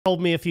told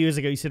me a few years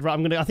ago, you said, right,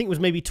 I think it was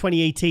maybe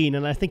 2018,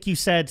 and I think you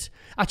said,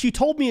 actually you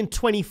told me in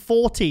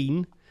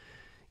 2014,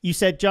 you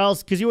said,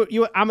 Giles, because you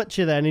were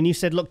amateur then, and you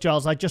said, look,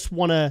 Giles, I just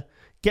want to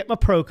get my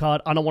pro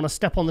card and I want to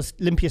step on the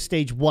Olympia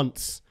stage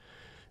once.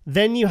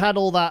 Then you had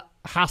all that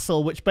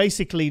hassle, which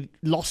basically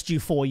lost you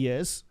 4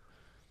 years.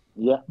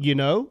 Yeah. You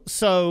know?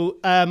 So,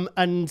 and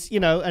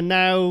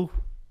now,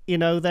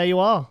 there you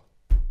are.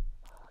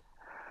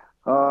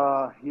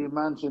 You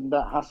mentioned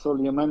that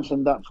hassle. You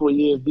mentioned that 4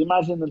 years.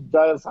 Imagine the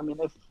Giles. I mean,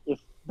 if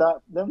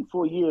that then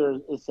 4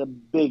 years is a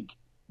big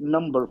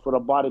number for a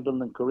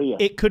bodybuilding career.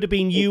 It could have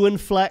been you and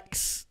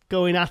Flex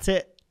going at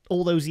it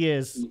all those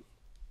years.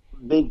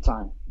 Big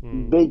time,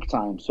 big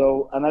time.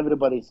 So, and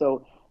everybody.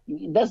 So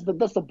that's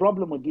the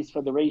problem with this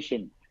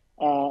federation.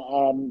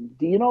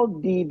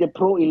 The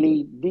pro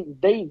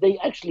elite, they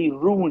actually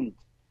ruined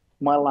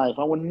my life.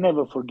 I will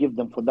never forgive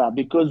them for that,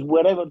 because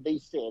whatever they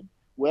said,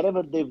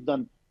 whatever they've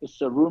done, it's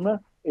a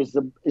rumor. It's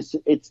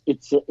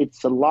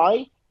a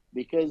lie,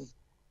 because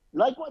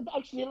like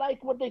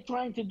what they're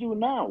trying to do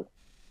now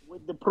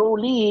with the pro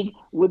league,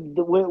 with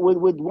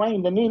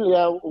Wayne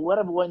D'Amelio or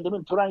whatever Wayne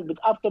D'Amelio trying. But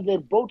after their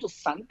boat is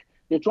sunk,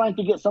 they're trying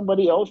to get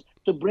somebody else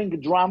to bring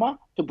drama,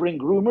 to bring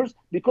rumors,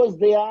 because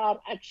they are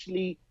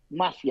actually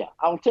mafia.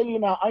 I'll tell you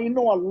now, I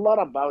know a lot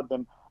about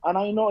them, and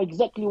I know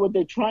exactly what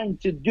they're trying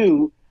to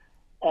do,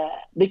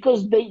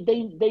 because they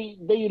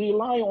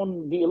rely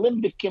on the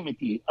Olympic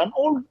Committee and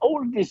all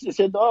this. They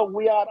said, oh,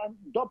 we are on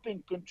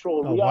doping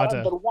control, we are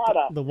under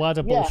WADA. The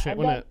WADA bullshit,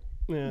 wasn't it?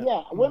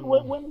 Yeah.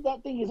 When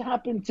that thing has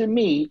happened to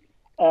me,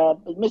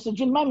 Mr.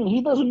 Jim Manning,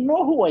 he doesn't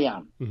know who I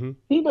am. Mm-hmm.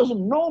 He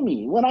doesn't know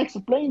me. When I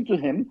explained to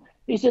him,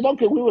 he said,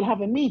 okay, we will have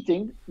a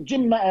meeting.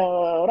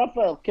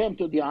 Rafael came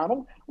to the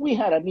Arnold. We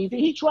had a meeting.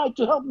 He tried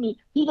to help me.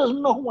 He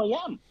doesn't know who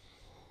I am.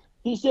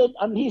 He said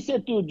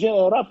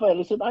to Rafael,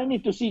 he said, I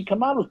need to see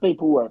Kamal's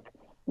paperwork.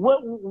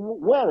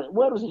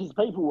 Where is his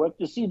paperwork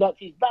to see that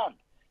he's banned?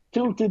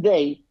 Till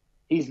today,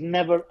 he's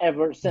never,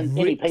 ever sent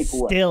any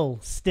paperwork.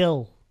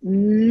 Still.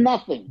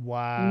 Nothing.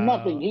 Wow.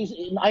 Nothing.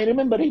 I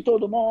remember he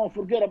told him, oh,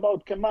 forget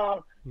about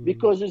Kamal,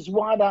 because it's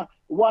WADA.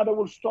 WADA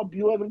will stop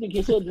you, everything.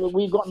 He said,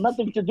 we got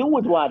nothing to do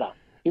with WADA.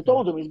 He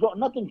told him he's got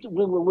nothing to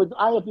do with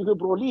IFBB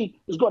Pro League.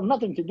 It's got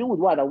nothing to do with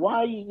WADA.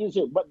 Why is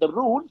it? But the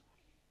rules,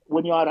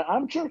 when you are an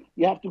amateur,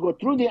 you have to go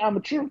through the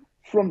amateur,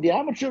 from the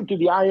amateur to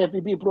the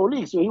IFBB Pro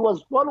League. So he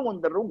was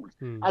following the rules.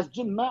 As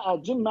Jim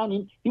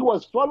Manning, he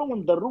was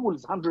following the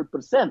rules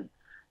 100%.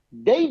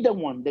 They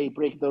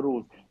break the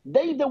rules.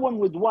 They the one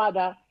with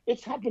WADA.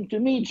 It's happened to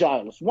me,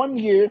 Giles. 1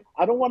 year,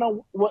 I don't want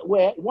to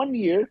wear 1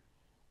 year.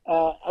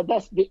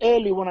 That's the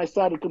early when I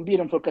started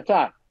competing for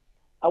Qatar.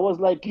 I was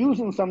like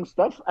using some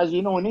stuff. As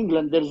you know, in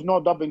England, there's no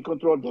doping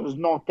control. There's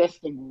no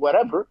testing,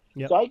 whatever.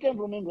 Yep. So I came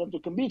from England to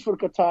compete for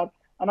Qatar.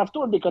 And I've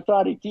told the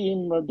Qatari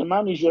team, the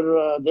manager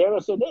there, I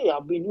said, hey,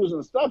 I've been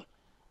using stuff.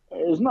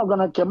 It's not going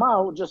to come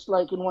out just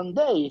like in 1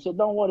 day. He said,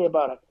 don't worry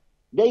about it.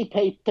 They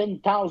paid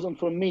 $10,000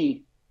 for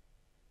me.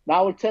 Now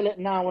I will tell it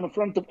now in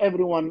front of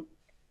everyone,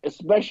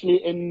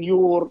 especially in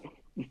your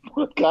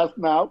podcast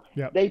now.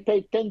 Yep. They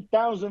paid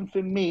 $10,000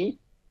 for me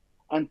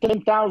and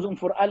 $10,000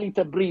 for Ali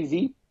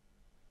Tabrizi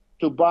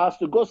to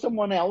go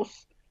someone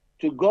else,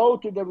 to go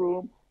to the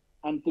room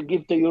and to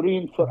give the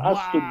urine for us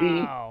to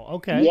be,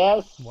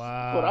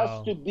 for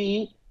us to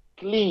be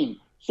clean.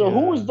 So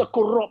who's the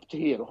corrupt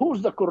here?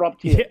 Who's the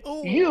corrupt here?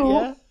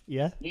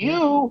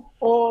 You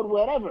or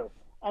wherever.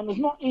 And it's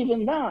not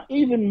even that.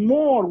 Even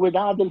more with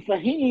Adel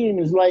Fahim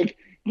is like,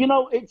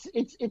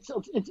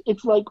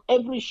 it's like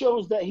every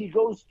shows that he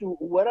goes to,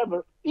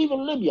 wherever,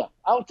 even Libya.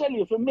 I'll tell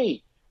you, for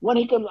me, when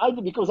he comes,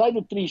 because I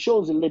did 3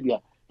 shows in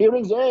Libya. He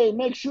rings, hey,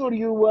 make sure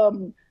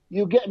you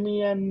get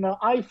me an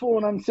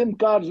iPhone and SIM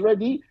cards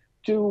ready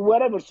to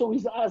whatever. So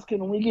he's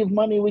asking, we give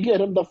money, we get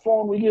him the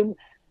phone,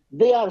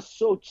 they are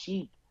so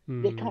cheap.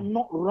 They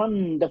cannot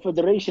run the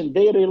federation.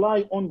 They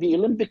rely on the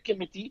Olympic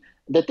Committee.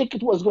 The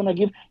ticket was going to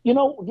give,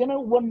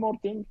 one more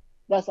thing.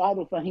 That's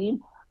Adel Fahim.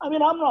 I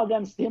mean, I'm not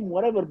against him,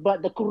 whatever,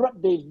 but the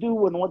corrupt they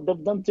do and what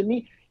they've done to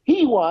me,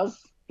 he was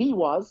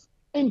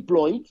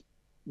employed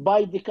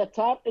by the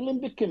Qatar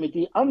Olympic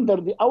Committee under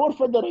our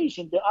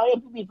federation, the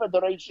IFBB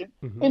Federation,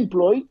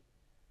 employed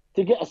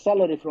to get a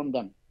salary from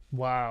them.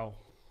 Wow.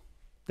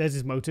 There's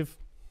his motive.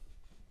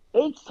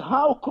 It's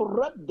how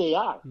corrupt they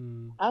are.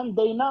 And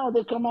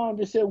they come out and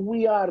they say,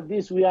 we are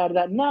this, we are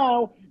that.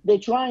 Now they're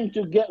trying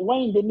to get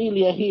Wayne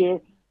D'Amelio here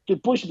to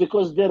push,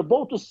 because their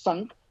boat is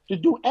sunk, to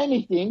do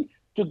anything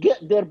to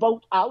get their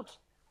boat out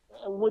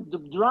with the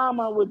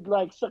drama, with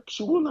like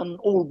sexual and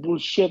all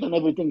bullshit, and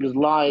everything is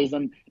lies,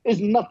 and there's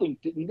nothing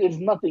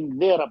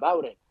there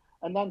about it.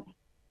 And then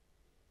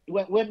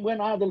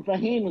when Adel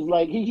Fahim is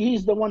like,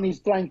 he's the one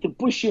he's trying to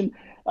push in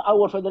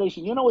our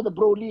federation, with the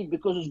Pro League,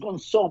 because it's gone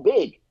so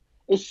big.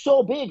 It's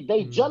so big.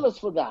 They're jealous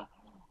for that.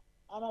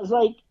 And I was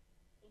like,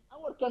 in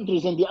our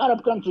countries, in the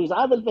Arab countries,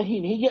 Adel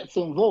Fahim, he gets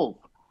involved.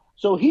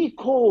 So he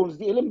calls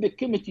the Olympic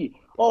Committee,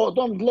 oh,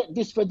 don't let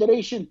this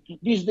federation,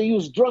 these they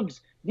use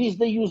drugs, these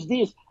they use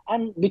this.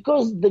 And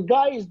because the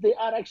guys, they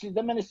are actually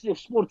the Ministry of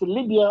Sport in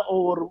Libya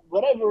or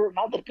wherever in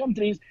other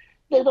countries,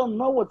 they don't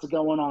know what's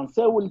going on.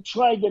 So will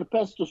try their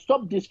best to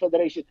stop this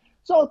federation.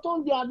 So I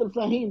told the Adel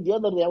Fahim the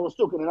other day, I was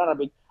talking in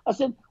Arabic. I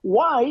said,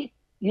 why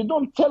you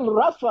don't tell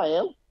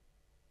Rafael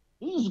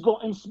he's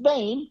going in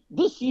Spain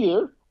this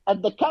year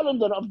at the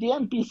calendar of the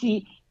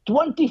NPC,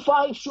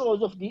 25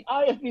 shows of the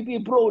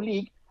IFBB Pro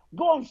League.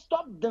 Go and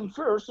stop them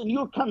first in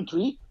your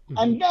country,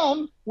 and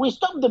then we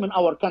stop them in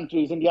our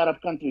countries, in the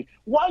Arab countries.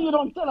 Why you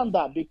don't tell him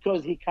that?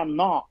 Because he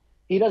cannot.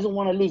 He doesn't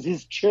want to lose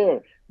his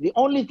chair. The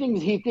only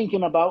things he's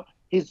thinking about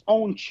his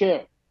own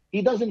chair.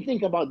 He doesn't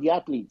think about the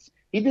athletes.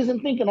 He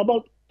doesn't thinking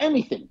about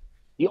anything.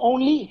 He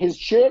only his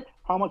chair,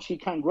 how much he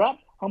can grab,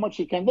 how much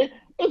he can do.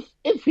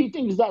 If he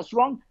thinks that's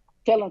wrong,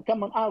 tell him,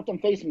 come on out and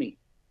face me.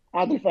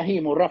 Adel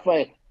Fahim or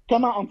Rafael,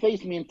 come out and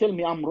face me and tell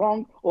me I'm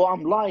wrong or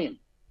I'm lying.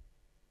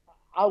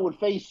 I will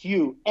face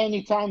you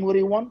anytime where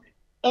you want,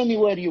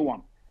 anywhere you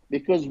want.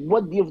 Because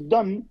what you've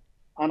done,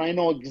 and I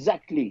know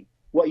exactly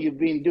what you've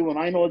been doing.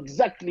 I know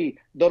exactly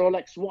the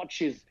Rolex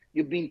watches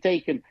you've been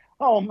taking.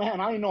 Oh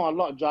man, I know a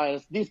lot,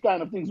 Giles. These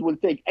kind of things will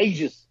take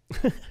ages,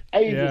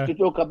 to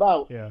talk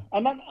about. Yeah.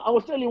 And then I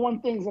will tell you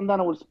one thing, and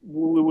then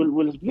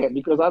we'll split,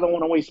 because I don't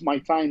want to waste my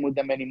time with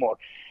them anymore.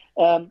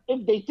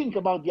 If they think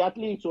about the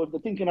athletes, or if they're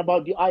thinking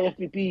about the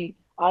IFBB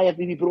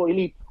Pro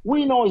Elite,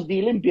 we know is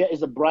the Olympia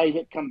is a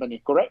private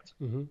company, correct?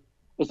 Mm-hmm.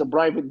 It's a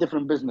private,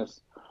 different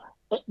business.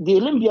 The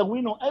Olympia,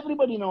 we know,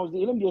 everybody knows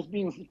the Olympia has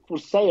been for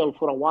sale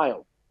for a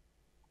while,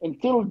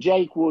 until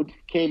Jake Wood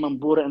came on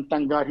board, and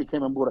thank God he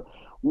came on board.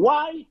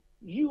 Why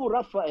you,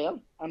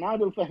 Rafael, and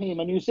Adel Fahim,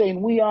 and you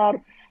saying we are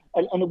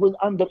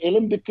under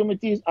Olympic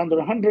committees, under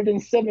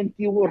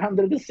 170 or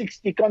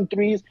 160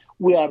 countries,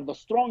 we are the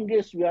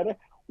strongest,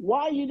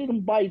 why you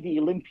didn't buy the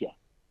Olympia?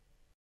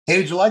 Hey,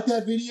 did you like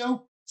that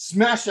video?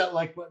 Smash that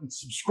like button,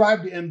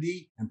 subscribe to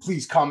MD, and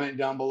please comment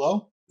down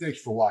below. Thanks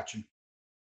for watching.